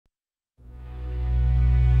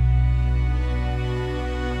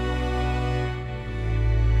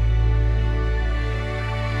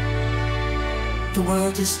the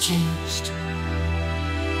world has changed.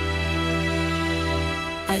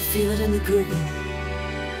 I feel it in the grooving.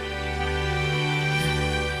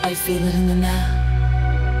 I feel it in the now.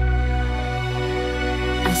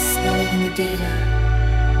 I smell it in the data.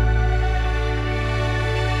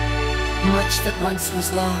 Much that once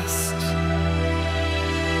was lost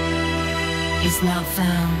is now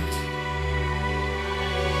found.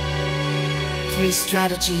 3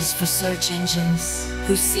 strategies for search engines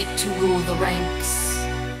who seek to rule the ranks.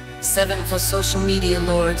 7 for social media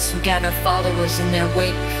lords who gather followers in their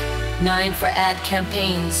wake. 9 for ad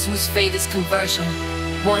campaigns whose fate is conversion.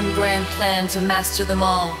 1 grand plan to master them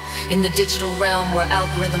all in the digital realm where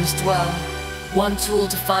algorithms dwell. 1 tool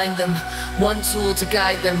to find them, 1 tool to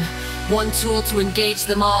guide them, 1 tool to engage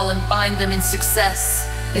them all and bind them in success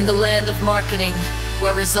in the land of marketing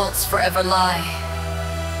where results forever lie.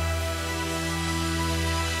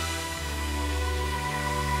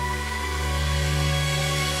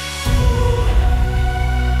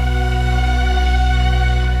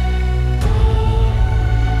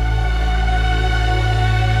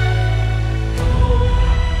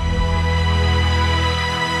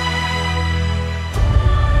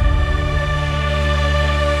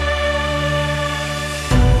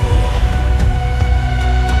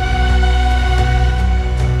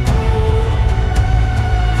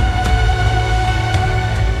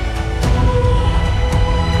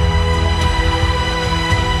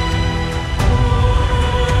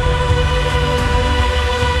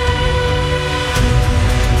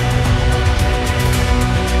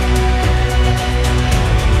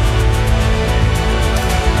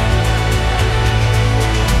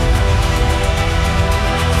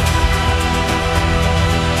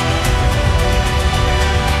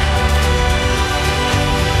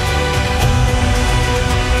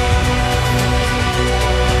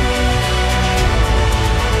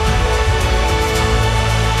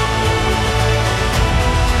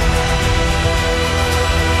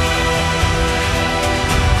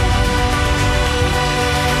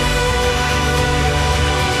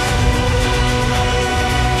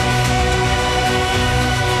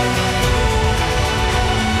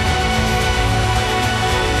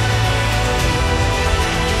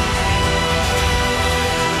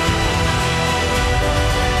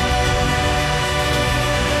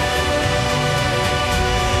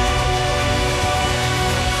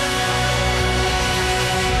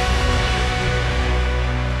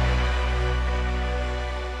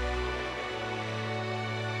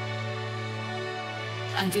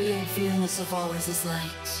 Undoing feelings of always is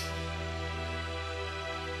light.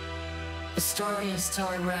 A story is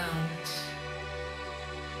torn round.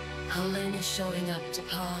 Helen is showing up to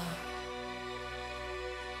power.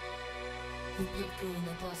 Who put in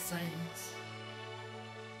the bus silence.